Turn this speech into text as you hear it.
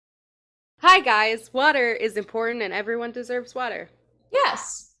Hi guys, water is important and everyone deserves water.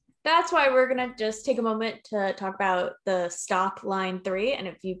 Yes, that's why we're going to just take a moment to talk about the Stop Line 3. And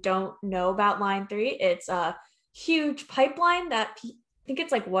if you don't know about Line 3, it's a huge pipeline that I think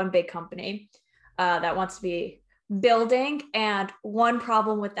it's like one big company that wants to be building. And one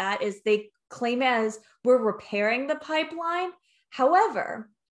problem with that is they claim as we're repairing the pipeline. However,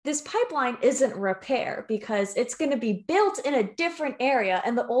 this pipeline isn't repair because it's going to be built in a different area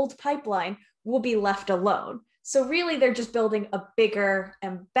and the old pipeline will be left alone. So really, they're just building a bigger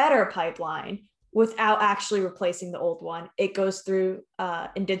and better pipeline without actually replacing the old one. It goes through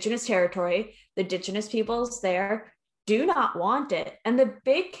indigenous territory. The indigenous peoples there do not want it. And the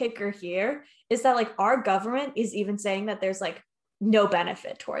big kicker here is that like our government is even saying that there's like no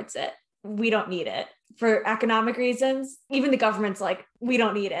benefit towards it. We don't need it for economic reasons. Even the government's like, we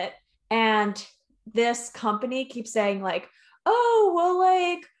don't need it. And this company keeps saying like, oh, well,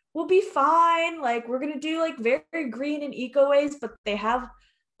 like we'll be fine. Like we're gonna do like very green and eco ways, but they have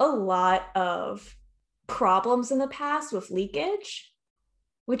a lot of problems in the past with leakage,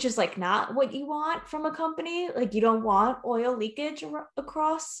 which is like not what you want from a company. Like you don't want oil leakage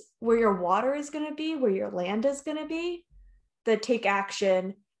across where your water is gonna be, where your land is gonna be. The Take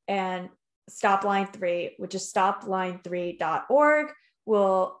Action and Stop Line 3, which is stopline3.org,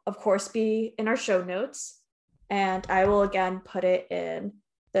 will of course be in our show notes. And I will again put it in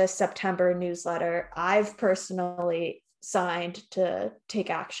the September newsletter. I've personally signed to Take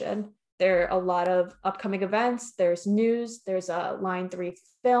Action. There are a lot of upcoming events, there's news, there's a Line 3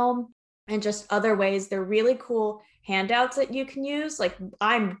 film, and just other ways. They're really cool handouts that you can use. Like,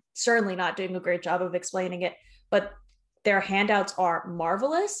 I'm certainly not doing a great job of explaining it, but their handouts are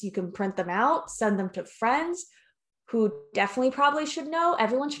marvelous. You can print them out, send them to friends who definitely probably should know.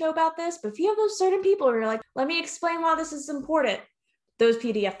 Everyone should know about this. But if you have those certain people who are like, let me explain why this is important, those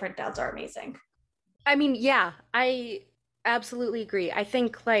PDF printouts are amazing. Yeah, I absolutely agree. I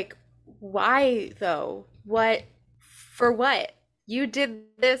think like why though? What for what? You did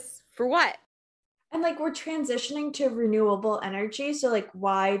this for what? And like we're transitioning to renewable energy. So, like,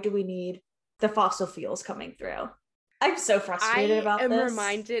 why do we need the fossil fuels coming through? I'm so frustrated I about am this.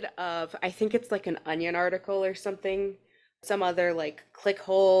 reminded of I think it's like an Onion article or something, some other like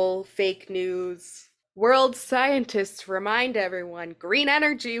clickhole fake news. World scientists remind everyone green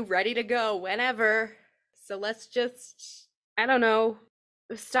energy ready to go whenever. So let's just, I don't know,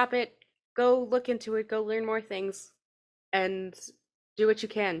 stop it, go look into it, go learn more things, and do what you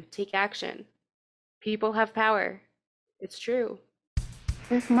can. Take action. People have power. It's true.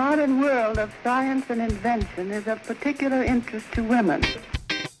 This modern world of science and invention is of particular interest to women.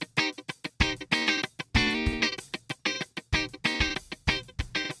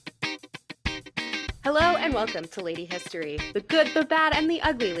 Hello and welcome to Lady History, the good, the bad, and the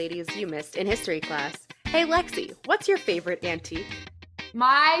ugly ladies you missed in history class. Hey Lexi, what's your favorite antique?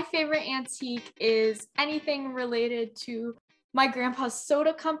 My favorite antique is anything related to my grandpa's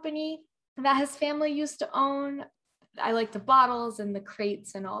soda company that his family used to own. I like the bottles and the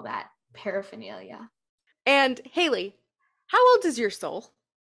crates and all that paraphernalia. And Haley, how old is your soul?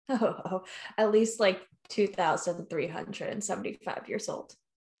 Oh, at least like 2,375 years old.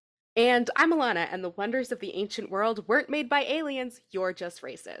 And I'm Alana, and the wonders of the ancient world weren't made by aliens, you're just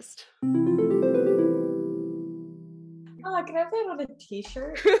racist. Oh, can I have that on a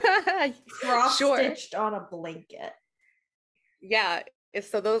t-shirt? Cross Sure. stitched on a blanket. Yeah,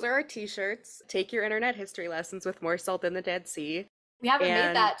 so those are our t-shirts. Take your internet history lessons with more salt than the Dead Sea. We haven't made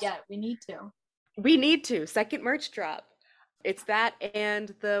And that yet. We need to. we need to. Second merch drop. It's that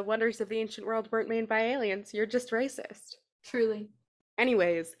and the wonders of the ancient world weren't made by aliens. You're just racist. Truly.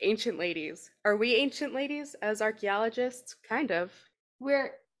 Anyways, ancient ladies. Are we ancient ladies as archaeologists? Kind of.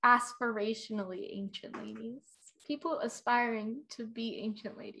 We're aspirationally ancient ladies. People aspiring to be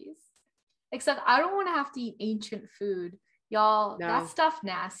ancient ladies. Except I don't want to have to eat ancient food. Y'all, that No. stuff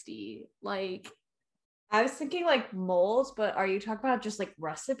nasty. Like, I was thinking like molds, but are you talking about just like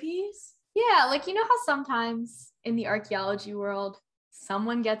recipes? yeah, like you know how sometimes in the archaeology world,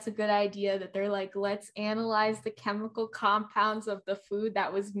 someone gets a good idea that they're like, let's analyze the chemical compounds of the food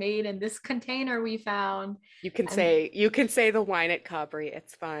that was made in this container we found. And You can say the wine at Cabri.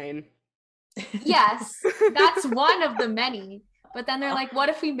 It's fine. yes, that's one of the many. But then they're like, what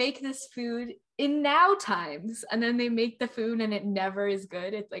if we make this food in now times? And then they make the food and it never is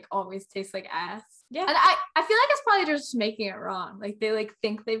good. It like always tastes like ass. Yeah, And I feel like it's probably just making it wrong. Like they like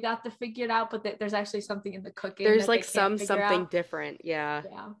think they've got the figured out, but there's actually something in the cooking There's that they like can't some figure something out. different. Yeah.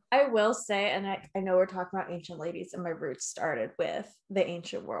 Yeah. I will say, and I know we're talking about ancient ladies, and my roots started with the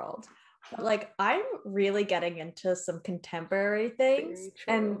ancient world. Like, I'm really getting into some contemporary things, Very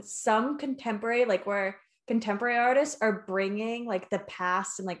true. and some contemporary, like where contemporary artists are bringing like the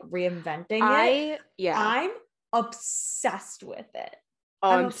past and like reinventing it. Yeah. I'm obsessed with it.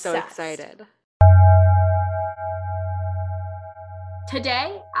 Oh, I'm I'm so obsessed. excited.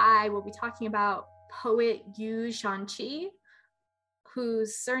 Today, I will be talking about poet Yu Zhanqi,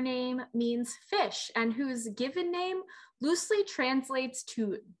 whose surname means fish and whose given name loosely translates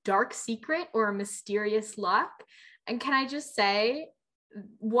to dark secret or mysterious luck. And can I just say,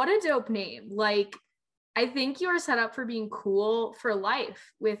 what a dope name. Like, I think you are set up for being cool for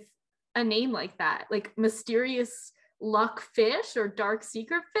life with a name like that, like mysterious luck fish or dark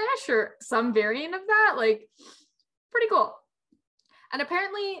secret fish or some variant of that. Like, pretty cool. And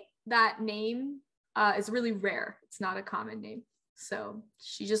apparently that name is really rare. It's not a common name. So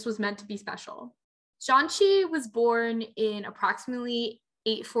she just was meant to be special. Zhanqi was born in approximately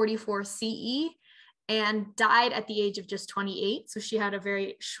 844 CE and died at the age of just 28. So she had a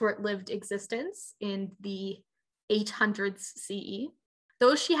very short-lived existence in the 800s CE.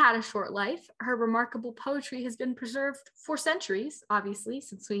 Though she had a short life, her remarkable poetry has been preserved for centuries, obviously,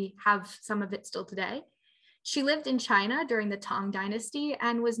 since we have some of it still today. She lived in China during the Tang Dynasty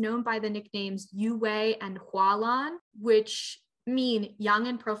and was known by the nicknames Yu Wei and Hualan, which mean young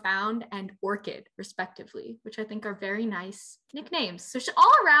and profound and orchid, respectively, which I think are very nice nicknames. So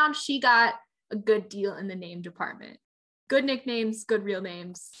all around, she got a good deal in the name department. Good nicknames, good real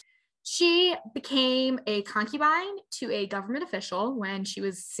names. She became a concubine to a government official when she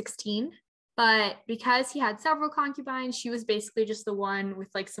was 16. But because he had several concubines, she was basically just the one with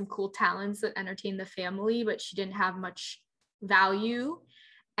like some cool talents that entertained the family, but she didn't have much value.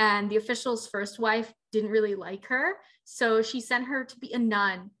 And the official's first wife didn't really like her. So she sent her to be a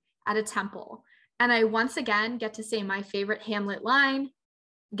nun at a temple. And I once again get to say my favorite Hamlet line,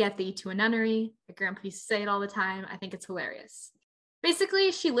 "Get thee to a nunnery." My grandpa used to say it all the time. I think it's hilarious.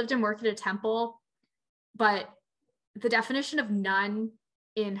 Basically, she lived and worked at a temple, but the definition of nun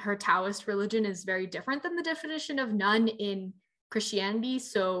in her Taoist religion is very different than the definition of nun in Christianity.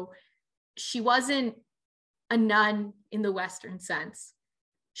 So she wasn't a nun in the Western sense.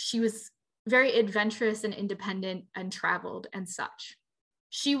 She was very adventurous and independent and traveled and such.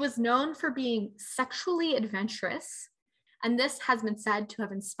 She was known for being sexually adventurous, and this has been said to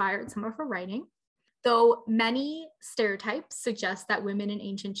have inspired some of her writing. Though many stereotypes suggest that women in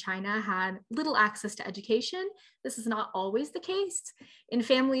ancient China had little access to education, this is not always the case. In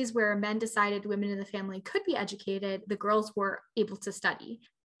families where men decided women in the family could be educated, the girls were able to study.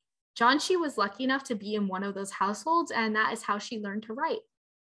 Zhanqi was lucky enough to be in one of those households, and that is how she learned to write.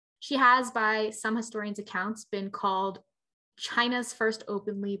 She has, by some historians' accounts, been called China's first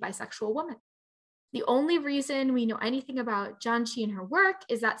openly bisexual woman. The only reason we know anything about Zhanqi and her work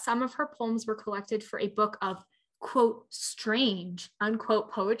is that some of her poems were collected for a book of, quote, strange, unquote,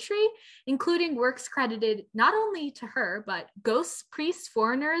 poetry, including works credited not only to her, but ghosts, priests,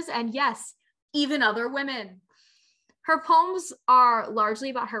 foreigners, and yes, even other women. Her poems are largely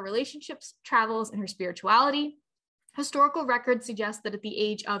about her relationships, travels, and her spirituality. Historical records suggest that at the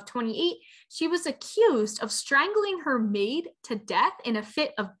age of 28, she was accused of strangling her maid to death in a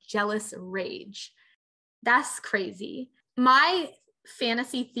fit of jealous rage. That's crazy. My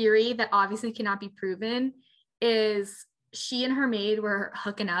fantasy theory that obviously cannot be proven is she and her maid were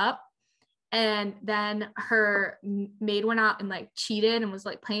hooking up, and then her maid went out and like cheated and was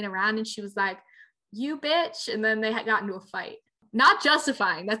like playing around, and she was like, "You bitch," and then they had gotten into a fight. Not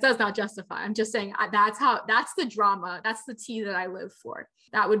justifying. That does not justify. I'm just saying that's the drama. That's the tea that I live for.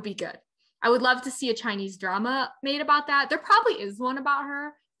 That would be good. I would love to see a Chinese drama made about that. There probably is one about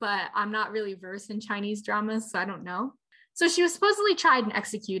her, but I'm not really versed in Chinese dramas, so I don't know. So she was supposedly tried and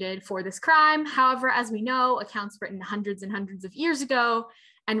executed for this crime. However, as we know, accounts written hundreds and hundreds of years ago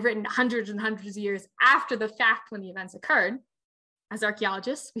and written hundreds and hundreds of years after the fact when the events occurred. As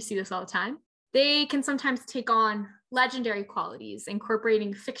archaeologists, we see this all the time. They can sometimes take on legendary qualities,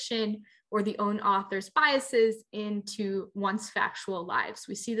 incorporating fiction or the own author's biases into once factual lives.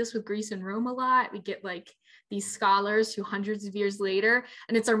 We see this with Greece and Rome a lot. We get like these scholars who hundreds of years later,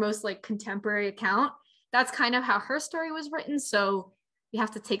 and it's our most like contemporary account. That's kind of how her story was written. So we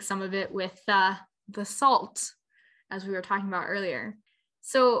have to take some of it with the salt, as we were talking about earlier.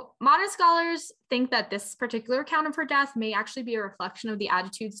 So modern scholars think that this particular account of her death may actually be a reflection of the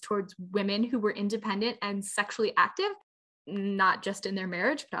attitudes towards women who were independent and sexually active, not just in their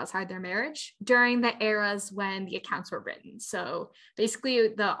marriage, but outside their marriage, during the eras when the accounts were written. So basically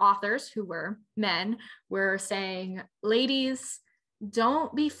the authors, who were men, were saying, ladies,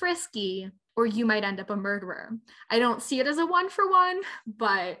 don't be frisky or you might end up a murderer. I don't see it as a one for one,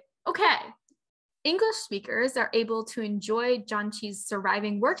 but Okay. English speakers are able to enjoy Janchi's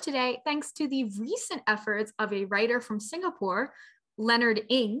surviving work today thanks to the recent efforts of a writer from Singapore, Leonard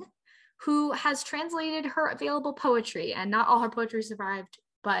Ng, who has translated her available poetry. And not all her poetry survived,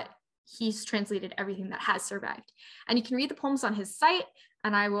 but he's translated everything that has survived. And you can read the poems on his site,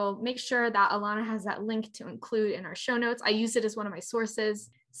 and I will make sure that Alana has that link to include in our show notes. I use it as one of my sources,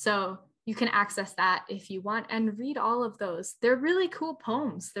 so you can access that if you want and read all of those. They're really cool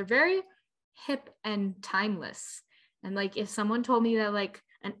poems. They're very hip and timeless. And like, if someone told me that like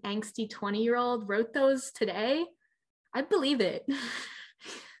an angsty 20-year-old wrote those today, I'd believe it.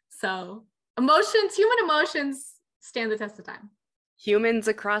 So human emotions stand the test of time. Humans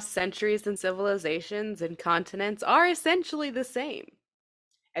across centuries and civilizations and continents are essentially the same.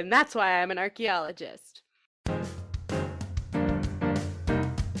 And that's why I'm an archaeologist.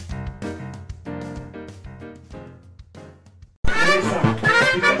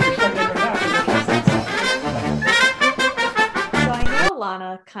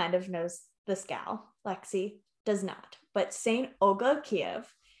 Alana kind of knows this gal. Lexi does not. But Saint Olga of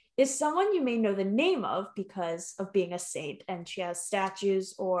Kiev is someone you may know the name of because of being a saint, and she has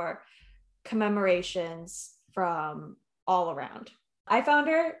statues or commemorations from all around. I found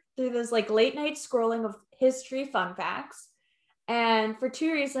her through this like late night scrolling of history fun facts, and for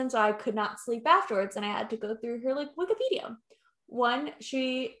two reasons I could not sleep afterwards, and I had to go through her like Wikipedia. One,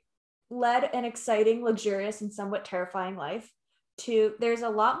 she led an exciting, luxurious, and somewhat terrifying life. Two, there's a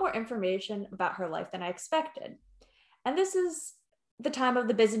lot more information about her life than I expected. And this is the time of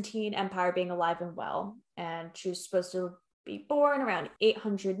the Byzantine Empire being alive and well. And she was supposed to be born around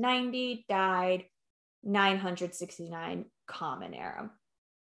 890, died 969 Common Era.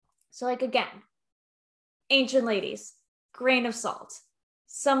 So like, again, ancient ladies, grain of salt.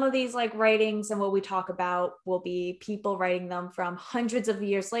 Some of these like writings and what we talk about will be people writing them from hundreds of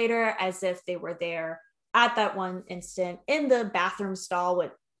years later as if they were there at that one instant in the bathroom stall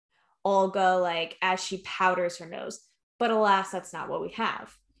with Olga, like as she powders her nose. But alas, that's not what we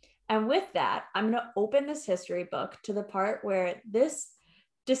have. And with that, I'm going to open this history book to the part where this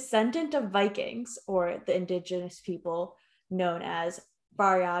descendant of Vikings, or the indigenous people known as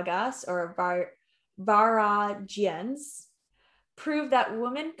Varyagas or Varangians, proved that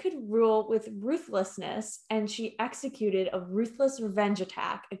women could rule with ruthlessness, and she executed a ruthless revenge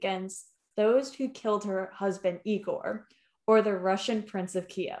attack against those who killed her husband Igor, or the Russian Prince of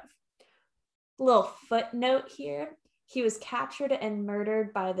Kiev. Little footnote here, he was captured and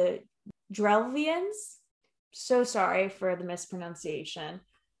murdered by the Drelvians. So sorry for the mispronunciation.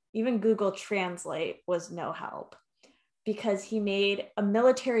 Even Google Translate was no help because he made a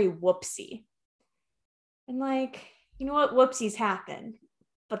military whoopsie. And like, you know what? Whoopsies happen,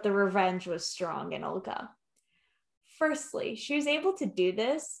 but the revenge was strong in Olga. Firstly, she was able to do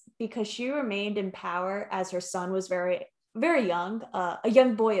this because she remained in power as her son was very, very young, a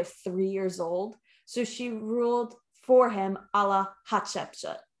young boy of 3 years old. So she ruled for him a la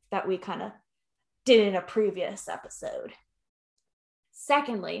Hatshepsut that we kind of did in a previous episode.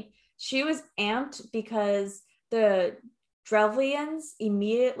 Secondly, she was amped because the Drevlians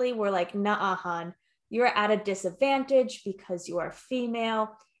immediately were like, nah, hun, you're at a disadvantage because you are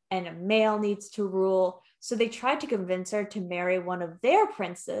female and a male needs to rule. So they tried to convince her to marry one of their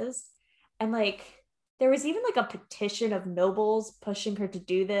princes. And like, there was even like a petition of nobles pushing her to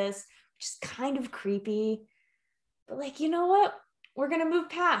do this, which is kind of creepy. But like, you know what? We're going to move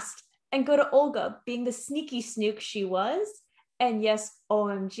past and go to Olga being the sneaky snook she was. And yes,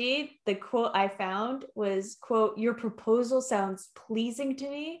 OMG, the quote I found was, quote, "Your proposal sounds pleasing to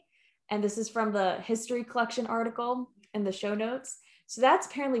me." And this is from the history collection article in the show notes. So that's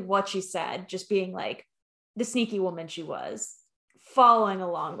apparently what she said, just being like the sneaky woman she was, following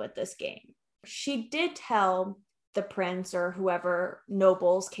along with this game. She did tell the prince or whoever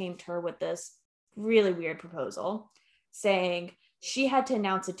nobles came to her with this really weird proposal, saying she had to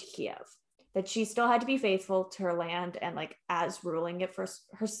announce it to Kiev, that she still had to be faithful to her land and like as ruling it for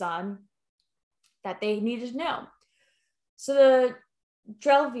her son, that they needed to know. So the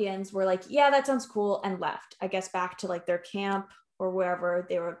Drelvians were like, yeah, that sounds cool, and left, I guess, back to like their camp or wherever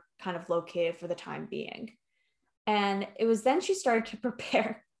they were kind of located for the time being. And it was then she started to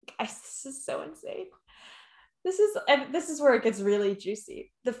prepare. Guys, this is so insane. This is where it gets really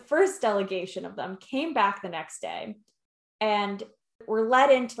juicy. The first delegation of them came back the next day and were led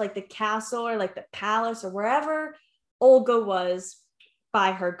into like the castle or like the palace or wherever Olga was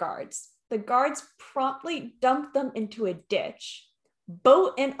by her guards. The guards promptly dumped them into a ditch,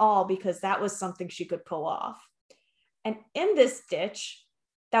 boat and all, because that was something she could pull off. And in this ditch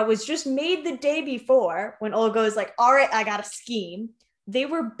that was just made the day before, when Olga was like, all right, I got a scheme, they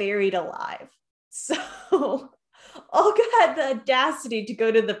were buried alive. So Olga had the audacity to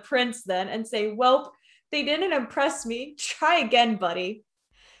go to the prince then and say, well, they didn't impress me. Try again, buddy.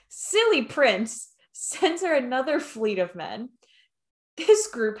 Silly prince sends her another fleet of men. This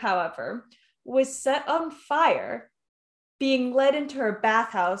group, however, was set on fire, being led into her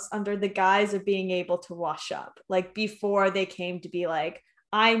bathhouse under the guise of being able to wash up. Like before they came to be like,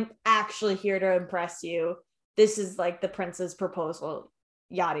 I'm actually here to impress you. This is like the prince's proposal,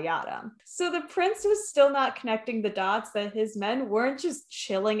 yada, yada. So the prince was still not connecting the dots that his men weren't just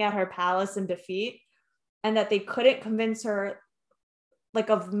chilling at her palace in defeat and that they couldn't convince her like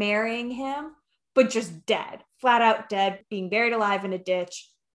of marrying him, but just dead, flat out dead, being buried alive in a ditch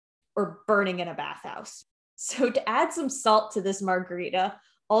or burning in a bathhouse. So to add some salt to this margarita,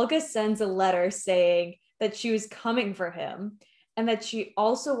 Olga sends a letter saying that she was coming for him and that she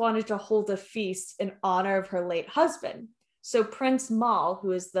also wanted to hold a feast in honor of her late husband. So Prince Mal,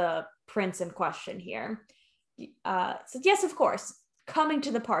 who is the prince in question here, said, yes, of course, coming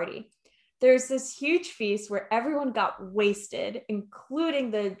to the party. There's this huge feast where everyone got wasted,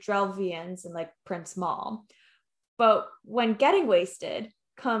 including the Drelvians and like Prince Mal. But when getting wasted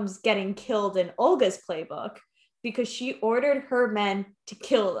comes getting killed in Olga's playbook because she ordered her men to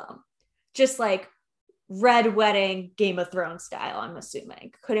kill them. Just like Red Wedding, Game of Thrones style, I'm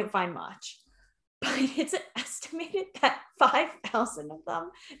assuming. Couldn't find much. But it's estimated that 5,000 of them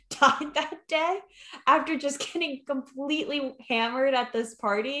died that day after just getting completely hammered at this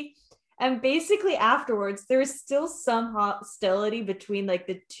party. And basically afterwards, there's still some hostility between like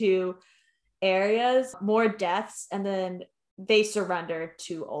the two areas, more deaths, and then they surrender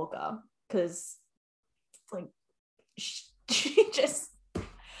to Olga because like she just,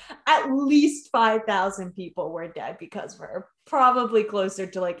 at least 5,000 people were dead because of her, probably closer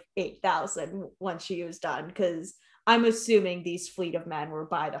to like 8,000 once she was done, because I'm assuming these fleet of men were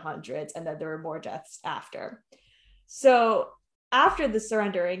by the hundreds and then there were more deaths after. So after the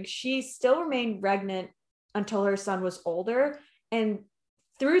surrendering, she still remained regnant until her son was older. And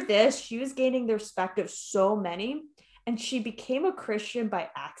through this, she was gaining the respect of so many. And she became a Christian by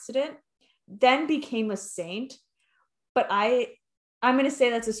accident, then became a saint. But I'm going to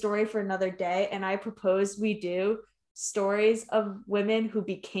say that's a story for another day. And I propose we do stories of women who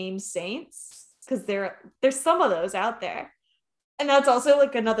became saints, because there's some of those out there. And that's also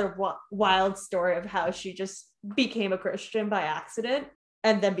like another wild story of how she just became a Christian by accident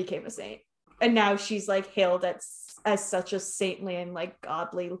and then became a saint. And now she's like hailed as such a saintly and like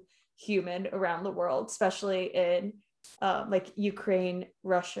godly human around the world, especially in like Ukraine,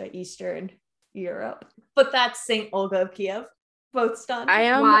 Russia, Eastern Europe. But that's Saint Olga of Kiev. Both stunned. I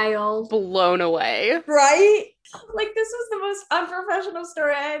am Wild. blown away. Right? Like this was the most unprofessional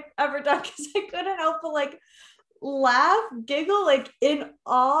story I've ever done because I couldn't help but like laugh, giggle, like in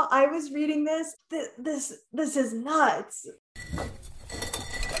awe. I was reading this. This is nuts.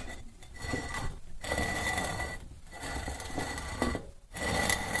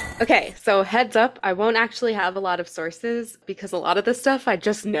 Okay, so heads up, I won't actually have a lot of sources because a lot of this stuff I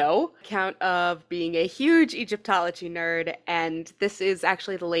just know. Account of being a huge Egyptology nerd, and this is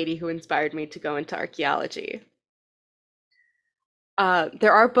actually the lady who inspired me to go into archaeology.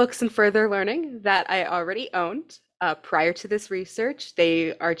 There are books in further learning that I already owned prior to this research.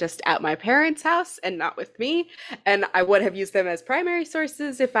 They are just at my parents' house and not with me, and I would have used them as primary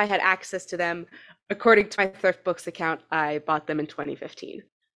sources if I had access to them. According to my Thrift Books account, I bought them in 2015.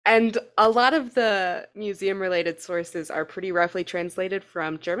 And a lot of the museum-related sources are pretty roughly translated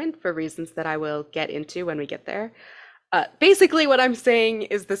from German for reasons that I will get into when we get there. Basically, what I'm saying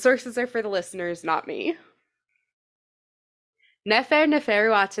is the sources are for the listeners, not me.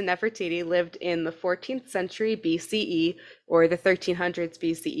 Neferuata Nefertiti lived in the 14th century BCE or the 1300s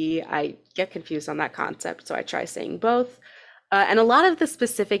BCE. I get confused on that concept, so I try saying both. And a lot of the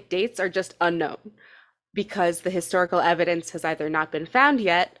specific dates are just unknown, because the historical evidence has either not been found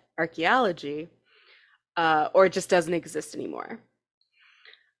yet, archaeology, or just doesn't exist anymore.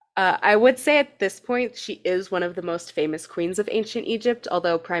 I would say at this point, she is one of the most famous queens of ancient Egypt,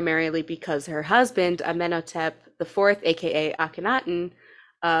 although primarily because her husband, Amenhotep IV, aka Akhenaten,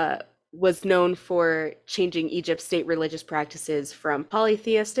 was known for changing Egypt's state religious practices from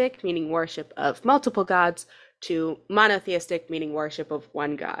polytheistic, meaning worship of multiple gods, to monotheistic, meaning worship of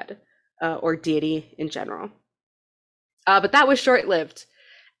one god. Or deity in general. But that was short-lived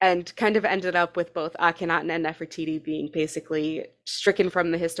and kind of ended up with both Akhenaten and Nefertiti being basically stricken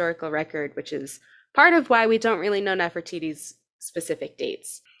from the historical record, which is part of why we don't really know Nefertiti's specific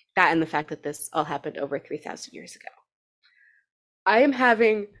dates. That and the fact that this all happened over 3,000 years ago. I am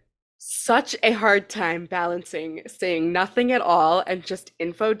having such a hard time balancing saying nothing at all and just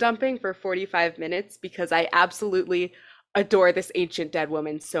info dumping for 45 minutes because I absolutely adore this ancient dead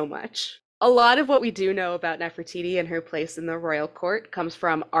woman so much. A lot of what we do know about Nefertiti and her place in the royal court comes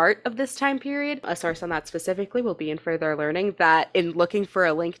from art of this time period. A source on that specifically will be in Further Learning, that in looking for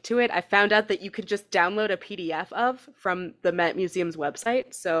a link to it, I found out that you could just download a PDF of from the Met Museum's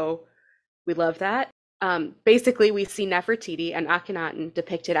website. So we love that. Basically, we see Nefertiti and Akhenaten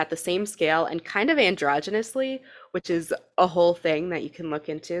depicted at the same scale and kind of androgynously, which is a whole thing that you can look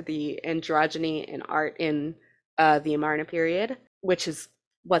into, the androgyny in art in the Amarna period, which is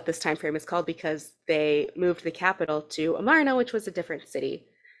what this time frame is called because they moved the capital to Amarna, which was a different city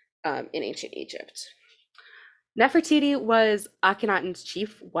in ancient Egypt. Nefertiti was Akhenaten's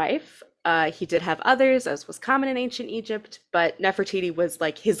chief wife. He did have others, as was common in ancient Egypt, but Nefertiti was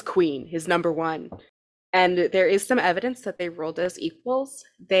like his queen, his number one. And there is some evidence that they ruled as equals.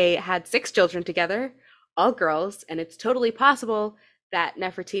 They had 6 children together, all girls, and it's totally possible that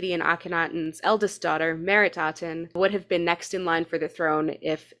Nefertiti and Akhenaten's eldest daughter, Meritaten, would have been next in line for the throne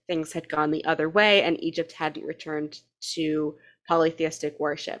if things had gone the other way and Egypt hadn't returned to polytheistic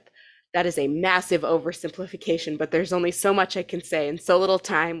worship. That is a massive oversimplification, but there's only so much I can say in so little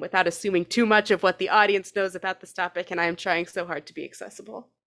time without assuming too much of what the audience knows about this topic, and I am trying so hard to be accessible.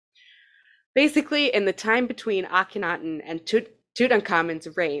 Basically, in the time between Akhenaten and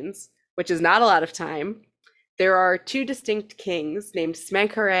Tutankhamun's reigns, which is not a lot of time, there are 2 distinct kings named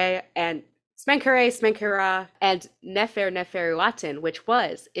Smenkhare, Smenkhera, and Neferuaten, which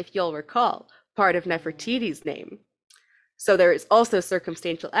was, if you'll recall, part of Nefertiti's name. So there is also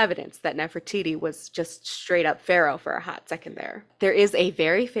circumstantial evidence that Nefertiti was just straight up pharaoh for a hot second there. There is a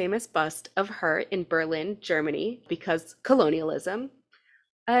very famous bust of her in Berlin, Germany, because colonialism,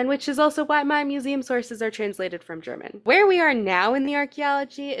 and which is also why my museum sources are translated from German. Where we are now in the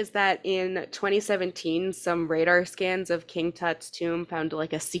archaeology is that in 2017, some radar scans of King Tut's tomb found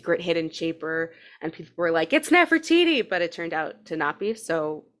like a secret hidden chamber, and people were like, it's Nefertiti, but it turned out to not be,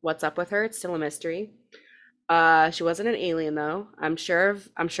 so what's up with her? It's still a mystery. She wasn't an alien though. I'm sure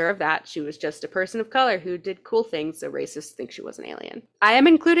of that. She was just a person of color who did cool things, so racists think she was an alien. I am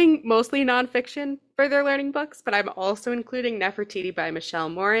including mostly nonfiction Further Learning books, but I'm also including Nefertiti by Michelle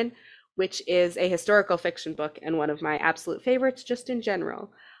Morin, which is a historical fiction book and one of my absolute favorites just in general.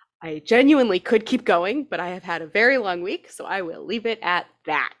 I genuinely could keep going, but I have had a very long week, so I will leave it at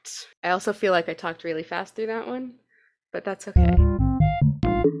that. I also feel like I talked really fast through that one, but that's okay.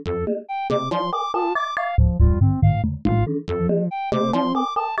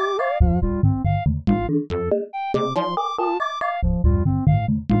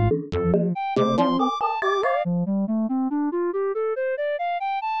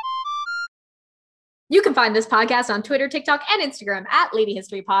 You can find this podcast on Twitter, TikTok, and Instagram at Lady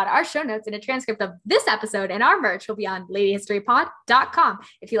History Pod. Our show notes and a transcript of this episode and our merch will be on ladyhistorypod.com.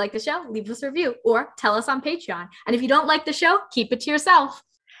 If you like the show, leave us a review or tell us on Patreon. And if you don't like the show, keep it to yourself.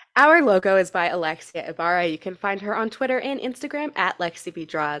 Our logo is by Alexia Ibarra. You can find her on Twitter and Instagram at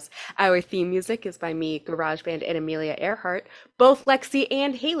LexiBDraws. Our theme music is by me, GarageBand, and Amelia Earhart. Both Lexi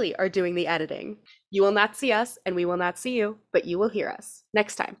and Haley are doing the editing. You will not see us, and we will not see you, but you will hear us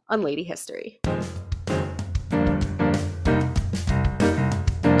next time on Lady History.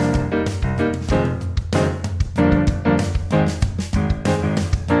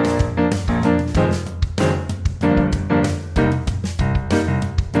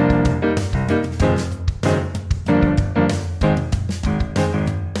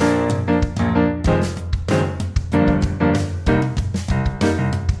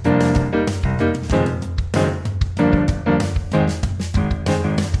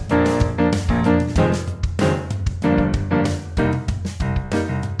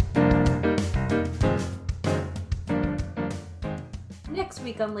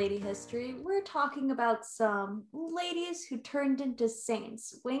 On Lady History, we're talking about some ladies who turned into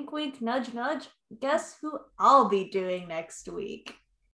saints. Wink, wink, nudge, nudge. Guess who I'll be doing next week?